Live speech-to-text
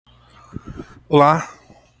Olá,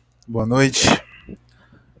 boa noite.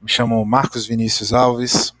 Me chamo Marcos Vinícius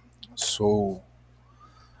Alves, sou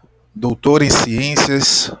doutor em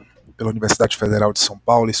Ciências pela Universidade Federal de São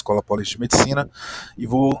Paulo, Escola Paulista de Medicina, e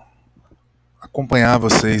vou acompanhar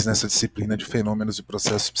vocês nessa disciplina de Fenômenos e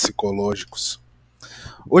Processos Psicológicos.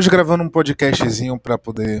 Hoje gravando um podcastzinho para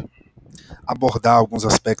poder abordar alguns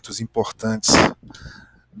aspectos importantes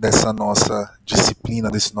dessa nossa disciplina,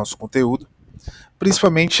 desse nosso conteúdo,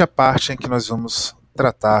 principalmente a parte em que nós vamos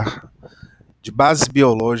tratar de bases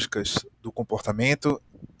biológicas do comportamento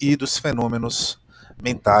e dos fenômenos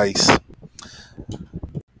mentais.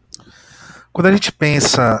 Quando a gente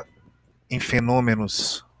pensa em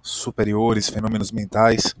fenômenos superiores, fenômenos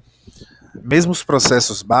mentais, mesmo os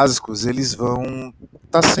processos básicos, eles vão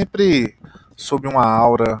estar sempre sob uma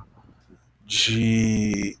aura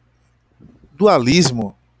de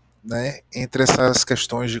dualismo, né, entre essas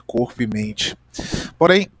questões de corpo e mente.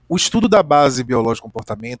 Porém, o estudo da base biológica do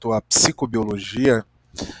comportamento, a psicobiologia,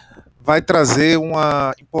 vai trazer um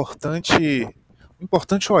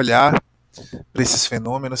importante olhar para esses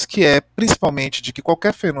fenômenos, que é principalmente de que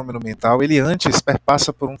qualquer fenômeno mental, ele antes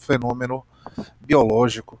perpassa por um fenômeno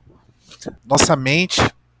biológico. Nossa mente,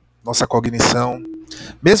 nossa cognição,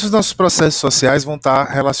 mesmo os nossos processos sociais vão estar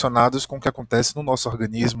relacionados com o que acontece no nosso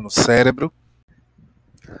organismo, no cérebro,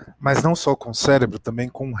 mas não só com o cérebro, também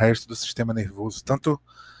com o resto do sistema nervoso, tanto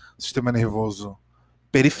o sistema nervoso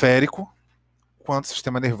periférico quanto o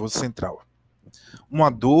sistema nervoso central. Uma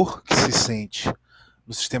dor que se sente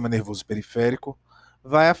no sistema nervoso periférico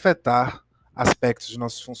vai afetar aspectos de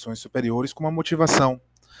nossas funções superiores, como a motivação.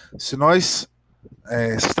 Se nós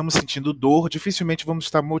estamos sentindo dor, dificilmente vamos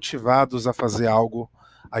estar motivados a fazer algo,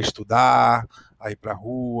 a estudar, a ir para a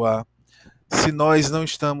rua. Se nós não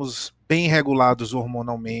estamos bem regulados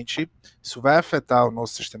hormonalmente, isso vai afetar o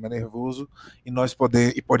nosso sistema nervoso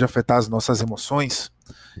e pode afetar as nossas emoções.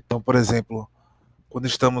 Então, por exemplo, quando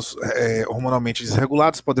estamos hormonalmente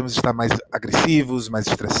desregulados, podemos estar mais agressivos, mais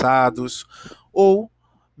estressados, ou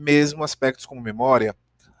mesmo aspectos como memória,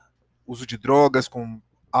 uso de drogas, como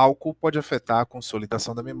álcool, pode afetar a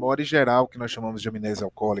consolidação da memória e gerar o que nós chamamos de amnésia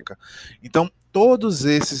alcoólica. Então, todos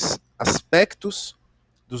esses aspectos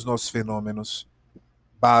dos nossos fenômenos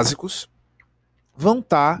básicos vão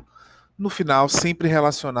estar, no final, sempre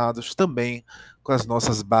relacionados também com as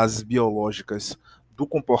nossas bases biológicas do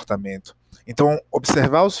comportamento. Então,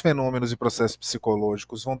 observar os fenômenos e processos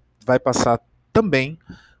psicológicos vai passar também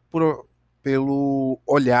pelo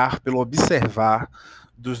olhar, pelo observar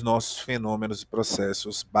dos nossos fenômenos e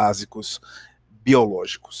processos básicos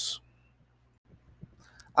biológicos.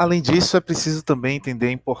 Além disso, é preciso também entender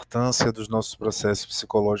a importância dos nossos processos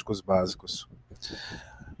psicológicos básicos.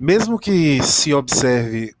 Mesmo que se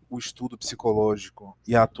observe o estudo psicológico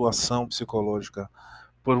e a atuação psicológica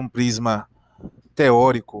por um prisma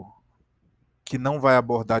teórico que não vai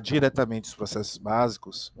abordar diretamente os processos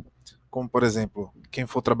básicos, como, por exemplo, quem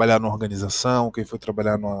for trabalhar numa organização, quem for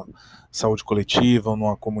trabalhar numa saúde coletiva, ou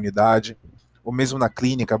numa comunidade, ou mesmo na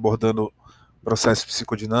clínica abordando processos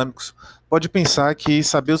psicodinâmicos, pode pensar que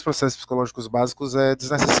saber os processos psicológicos básicos é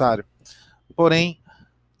desnecessário. Porém,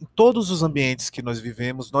 em todos os ambientes que nós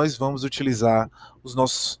vivemos, nós vamos utilizar os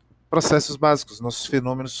nossos processos básicos, nossos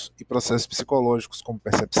fenômenos e processos psicológicos, como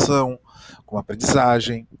percepção, como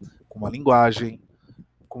aprendizagem, como a linguagem,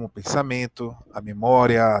 como o pensamento, a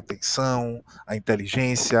memória, a atenção, a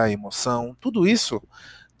inteligência, a emoção. Tudo isso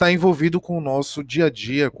está envolvido com o nosso dia a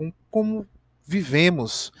dia, com como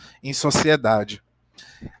vivemos em sociedade.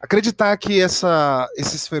 Acreditar que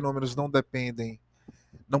esses fenômenos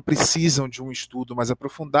não precisam de um estudo mais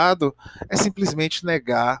aprofundado, é simplesmente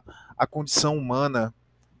negar a condição humana,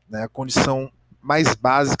 né, a condição mais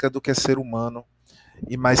básica do que é ser humano,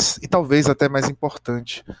 e talvez até mais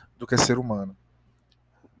importante do que é ser humano.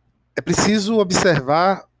 É preciso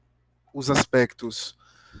observar os aspectos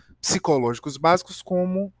psicológicos básicos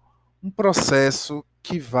como um processo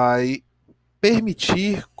que vai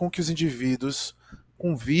permitir com que os indivíduos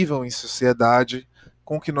convivam em sociedade,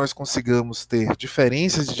 com que nós consigamos ter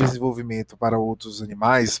diferenças de desenvolvimento para outros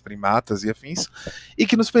animais, primatas e afins, e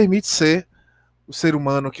que nos permite ser o ser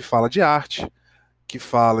humano que fala de arte, que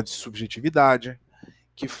fala de subjetividade,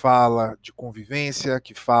 que fala de convivência,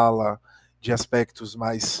 que fala de aspectos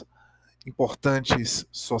mais importantes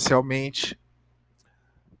socialmente,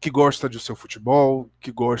 que gosta do seu futebol,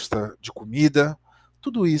 que gosta de comida.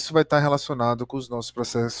 Tudo isso vai estar relacionado com os nossos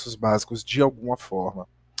processos básicos de alguma forma.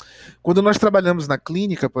 Quando nós trabalhamos na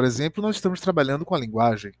clínica, por exemplo, nós estamos trabalhando com a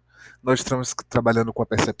linguagem, nós estamos trabalhando com a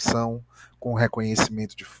percepção, com o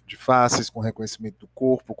reconhecimento de faces, com o reconhecimento do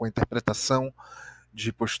corpo, com a interpretação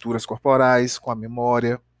de posturas corporais, com a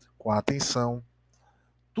memória, com a atenção.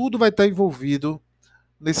 Tudo vai estar envolvido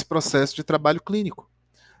nesse processo de trabalho clínico.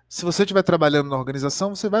 Se você estiver trabalhando na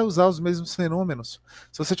organização, você vai usar os mesmos fenômenos.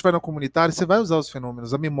 Se você estiver na comunitária, você vai usar os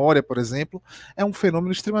fenômenos. A memória, por exemplo, é um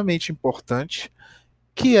fenômeno extremamente importante,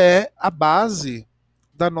 que é a base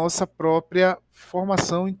da nossa própria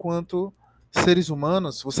formação enquanto seres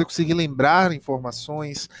humanos. Você conseguir lembrar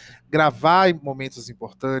informações, gravar em momentos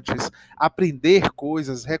importantes, aprender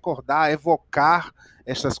coisas, recordar, evocar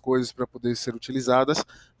estas coisas para poder ser utilizadas,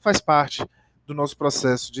 faz parte do nosso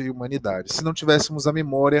processo de humanidade. Se não tivéssemos a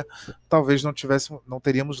memória, talvez não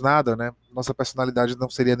teríamos nada, né? Nossa personalidade não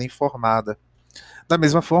seria nem formada. Da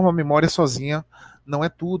mesma forma, a memória sozinha não é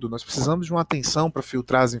tudo. Nós precisamos de uma atenção para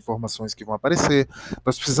filtrar as informações que vão aparecer.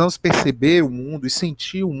 Nós precisamos perceber o mundo e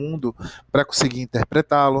sentir o mundo para conseguir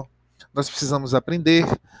interpretá-lo. Nós precisamos aprender.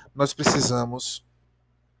 Nós precisamos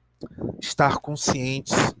estar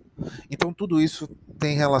conscientes. Então, tudo isso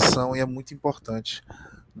tem relação e é muito importante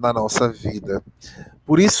na nossa vida.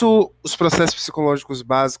 Por isso, os processos psicológicos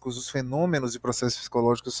básicos, os fenômenos e processos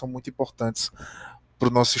psicológicos são muito importantes para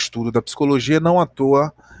o nosso estudo da psicologia. Não à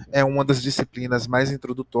toa é uma das disciplinas mais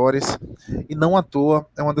introdutórias e não à toa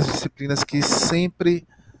é uma das disciplinas que sempre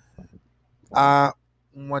há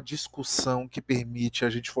uma discussão que permite a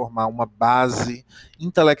gente formar uma base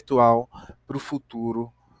intelectual para o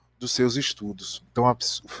futuro dos seus estudos. Então,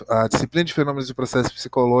 a disciplina de fenômenos e processos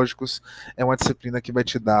psicológicos é uma disciplina que vai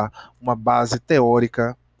te dar uma base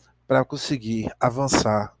teórica para conseguir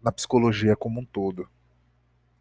avançar na psicologia como um todo.